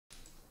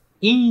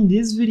In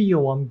this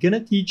video, I'm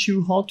gonna teach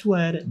you how to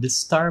add the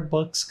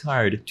Starbucks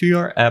card to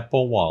your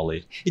Apple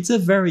Wallet. It's a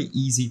very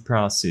easy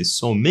process,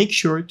 so make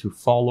sure to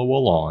follow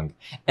along.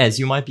 As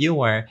you might be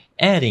aware,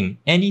 adding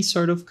any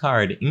sort of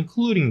card,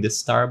 including the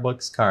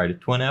Starbucks card,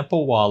 to an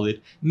Apple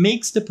Wallet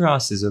makes the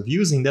process of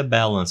using the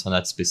balance on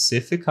that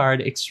specific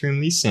card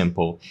extremely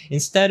simple.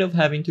 Instead of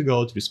having to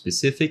go through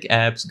specific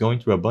apps, going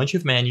through a bunch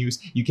of menus,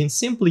 you can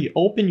simply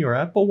open your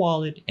Apple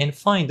Wallet and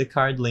find the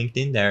card linked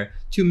in there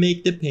to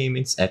make the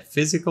payments at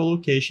physical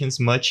locations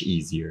much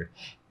easier.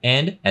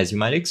 And as you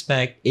might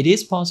expect, it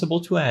is possible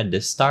to add the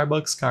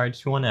Starbucks card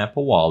to an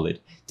Apple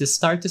Wallet. To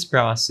start this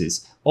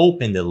process,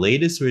 open the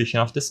latest version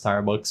of the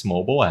Starbucks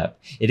mobile app.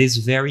 It is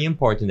very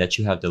important that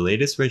you have the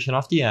latest version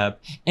of the app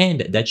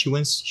and that you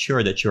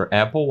ensure that your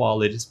Apple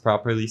Wallet is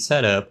properly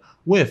set up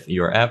with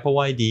your Apple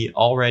ID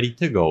all ready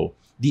to go.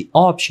 The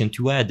option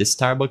to add the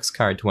Starbucks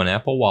card to an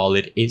Apple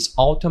Wallet is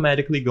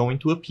automatically going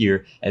to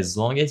appear as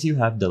long as you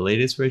have the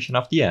latest version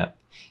of the app.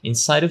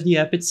 Inside of the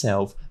app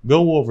itself,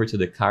 go over to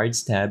the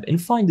Cards tab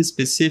and find the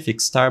specific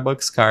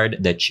Starbucks card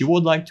that you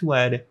would like to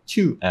add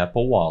to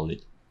Apple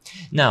Wallet.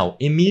 Now,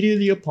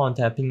 immediately upon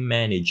tapping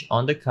Manage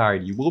on the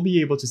card, you will be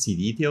able to see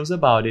details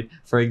about it,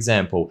 for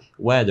example,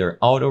 whether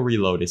auto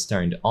reload is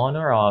turned on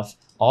or off,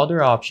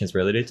 other options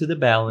related to the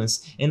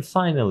balance, and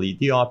finally,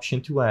 the option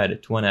to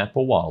add to an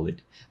Apple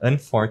Wallet.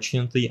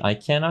 Unfortunately, I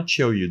cannot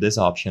show you this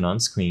option on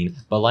screen,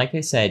 but like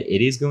I said,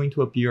 it is going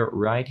to appear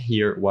right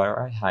here where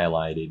I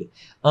highlighted,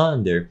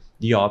 under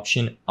the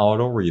option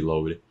Auto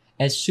Reload.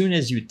 As soon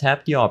as you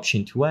tap the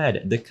option to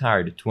add the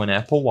card to an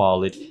Apple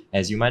Wallet,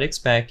 as you might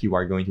expect, you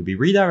are going to be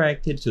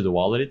redirected to the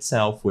wallet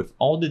itself with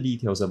all the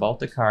details about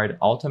the card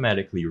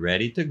automatically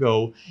ready to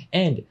go,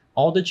 and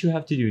all that you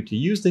have to do to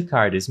use the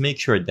card is make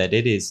sure that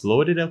it is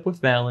loaded up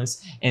with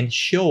balance and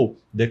show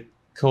the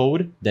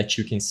code that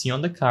you can see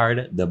on the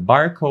card, the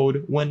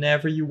barcode,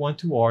 whenever you want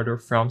to order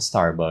from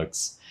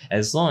Starbucks.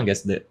 As long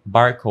as the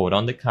barcode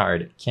on the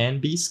card can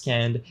be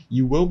scanned,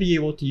 you will be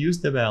able to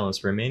use the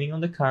balance remaining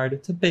on the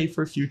card to pay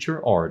for future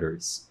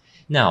orders.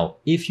 Now,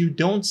 if you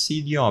don't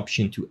see the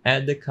option to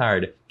add the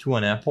card to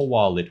an Apple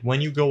Wallet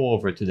when you go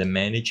over to the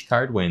Manage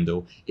Card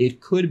window, it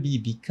could be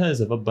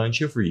because of a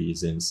bunch of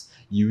reasons.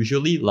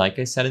 Usually, like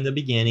I said in the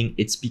beginning,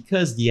 it's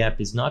because the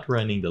app is not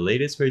running the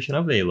latest version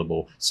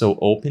available, so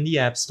open the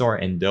App Store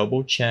and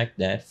double check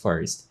that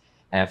first.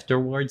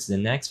 Afterwards, the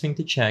next thing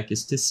to check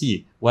is to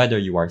see whether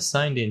you are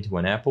signed into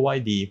an Apple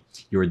ID,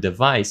 your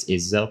device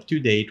is up to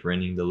date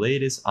running the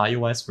latest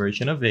iOS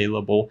version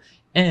available,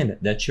 and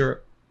that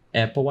your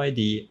Apple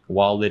ID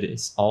wallet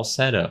is all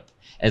set up.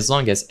 As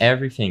long as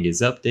everything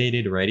is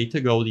updated, ready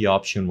to go, the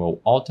option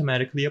will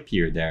automatically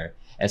appear there.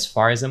 As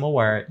far as I'm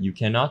aware, you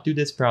cannot do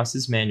this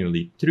process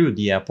manually through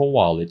the Apple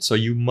Wallet, so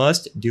you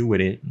must do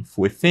it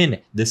within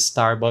the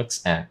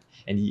Starbucks app.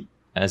 And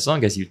as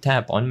long as you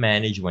tap on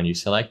Manage when you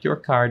select your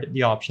card,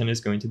 the option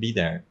is going to be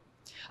there.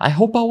 I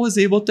hope I was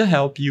able to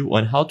help you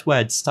on how to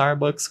add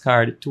Starbucks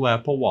card to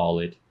Apple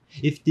Wallet.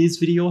 If this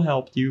video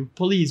helped you,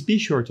 please be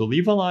sure to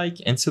leave a like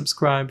and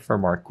subscribe for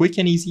more quick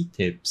and easy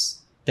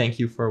tips. Thank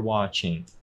you for watching.